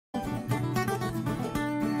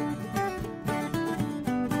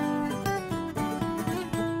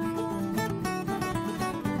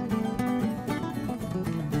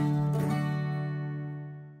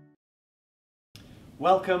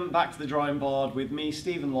Welcome back to the drawing board with me,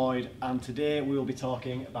 Steven Lloyd, and today we will be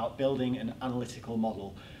talking about building an analytical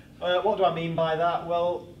model. What do I mean by that?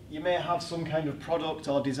 Well, you may have some kind of product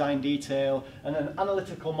or design detail, and an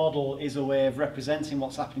analytical model is a way of representing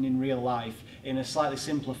what's happening in real life in a slightly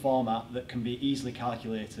simpler format that can be easily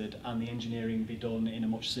calculated and the engineering be done in a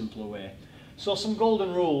much simpler way. So some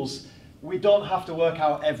golden rules: we don't have to work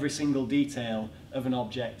out every single detail of an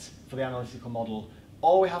object for the analytical model.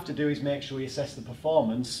 All we have to do is make sure we assess the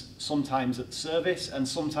performance, sometimes at service and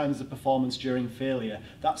sometimes the performance during failure.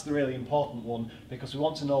 That's the really important one, because we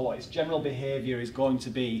want to know what its general behaviour is going to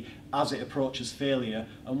be as it approaches failure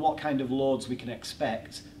and what kind of loads we can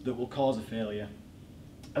expect that will cause a failure.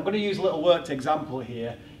 I'm going to use a little worked example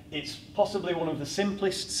here. It's possibly one of the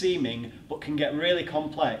simplest seeming, but can get really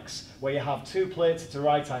complex, where you have two plates at a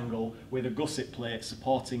right angle with a gusset plate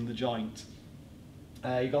supporting the joint.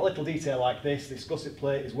 You've got a little detail like this. This gusset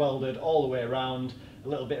plate is welded all the way around, a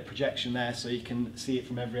little bit of projection there so you can see it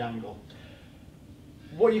from every angle.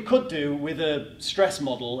 What you could do with a stress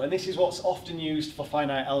model, and this is what's often used for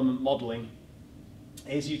finite element modelling,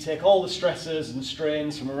 is you take all the stresses and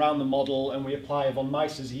strains from around the model and we apply a von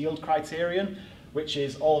Mises yield criterion, which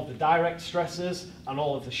is all of the direct stresses and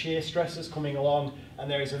all of the shear stresses coming along, and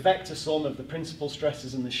there is a vector sum of the principal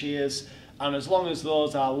stresses and the shears, and as long as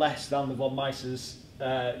those are less than the von Mises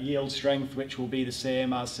yield strength, which will be the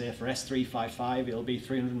same as, say, for S355, it'll be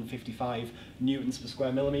 355 newtons per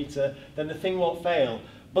square millimetre, then the thing won't fail.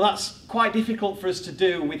 But that's quite difficult for us to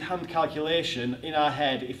do with hand calculation in our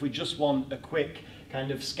head if we just want a quick kind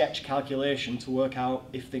of sketch calculation to work out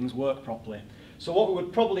if things work properly. So what we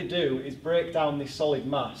would probably do is break down this solid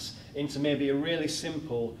mass into maybe a really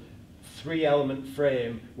simple 3-element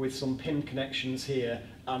frame with some pin connections here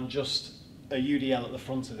and just a UDL at the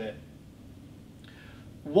front of it.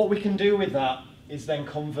 What we can do with that is then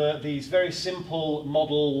convert these very simple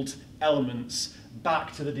modelled elements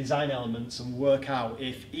back to the design elements and work out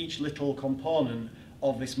if each little component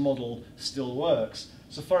of this model still works.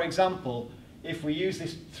 So for example, if we use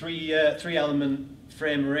this three-element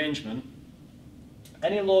frame arrangement,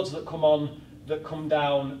 any loads that come on that come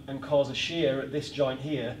down and cause a shear at this joint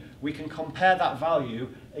here, we can compare that value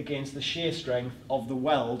against the shear strength of the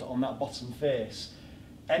weld on that bottom face.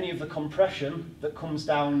 Any of the compression that comes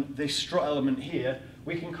down this strut element here,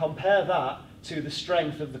 we can compare that to the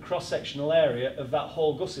strength of the cross-sectional area of that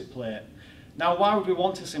whole gusset plate. Now, why would we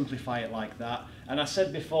want to simplify it like that? And I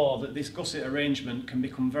said before that this gusset arrangement can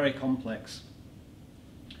become very complex.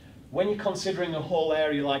 When you're considering a whole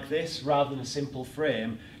area like this rather than a simple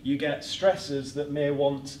frame, you get stresses that may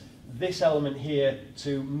want this element here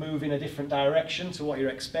to move in a different direction to what you're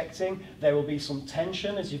expecting. There will be some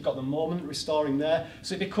tension as you've got the moment restoring there.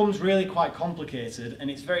 So it becomes really quite complicated, and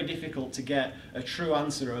it's very difficult to get a true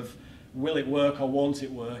answer of will it work or won't it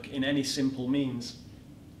work in any simple means.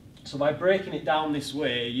 So by breaking it down this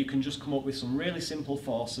way, you can just come up with some really simple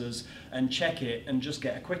forces and check it and just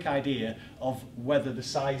get a quick idea of whether the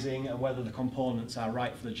sizing and whether the components are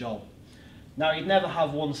right for the job. Now, you'd never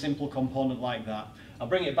have one simple component like that. I'll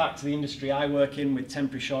bring it back to the industry I work in with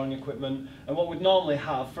temporary shoring equipment, and what we'd normally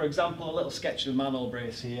have, for example, a little sketch of a manhole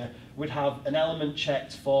brace here, we'd have an element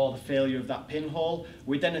checked for the failure of that pinhole.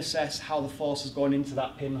 We'd then assess how the forces going into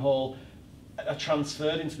that pinhole are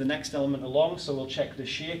transferred into the next element along, so we'll check the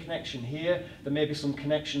shear connection here. There may be some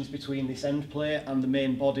connections between this end plate and the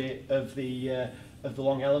main body of the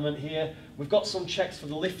long element here. We've got some checks for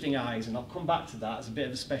the lifting eyes, and I'll come back to that as a bit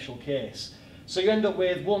of a special case. So you end up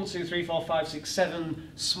with 1, 2, 3, 4, 5, 6,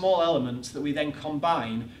 7 small elements that we then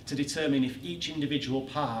combine to determine if each individual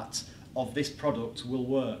part of this product will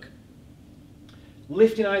work.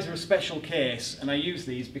 Lifting eyes are a special case, and I use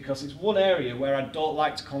these because it's one area where I don't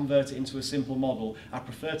like to convert it into a simple model. I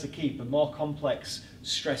prefer to keep a more complex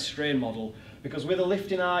stress-strain model, because with a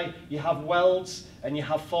lifting eye you have welds and you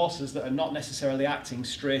have forces that are not necessarily acting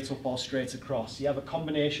straight up or straight across. You have a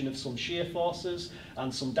combination of some shear forces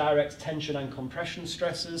and some direct tension and compression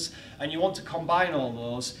stresses, and you want to combine all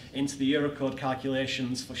those into the Eurocode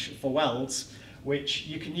calculations for welds, which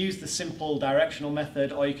you can use the simple directional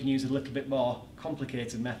method, or you can use a little bit more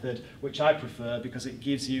complicated method, which I prefer because it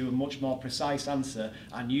gives you a much more precise answer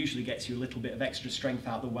and usually gets you a little bit of extra strength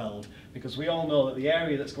out the weld, because we all know that the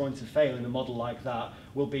area that's going to fail in a model like that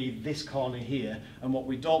will be this corner here, and what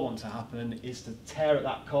we don't want to happen is to tear at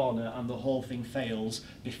that corner and the whole thing fails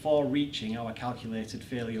before reaching our calculated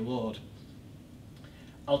failure load.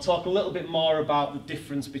 I'll talk a little bit more about the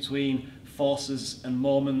difference between forces and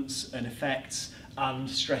moments and effects and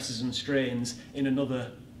stresses and strains in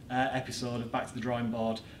another episode of Back to the Drawing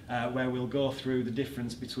Board, where we'll go through the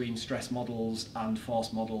difference between stress models and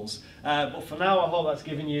force models. But for now, I hope that's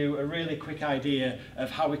given you a really quick idea of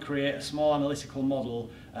how we create a small analytical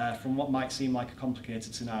model from what might seem like a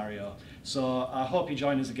complicated scenario. So I hope you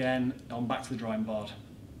join us again on Back to the Drawing Board.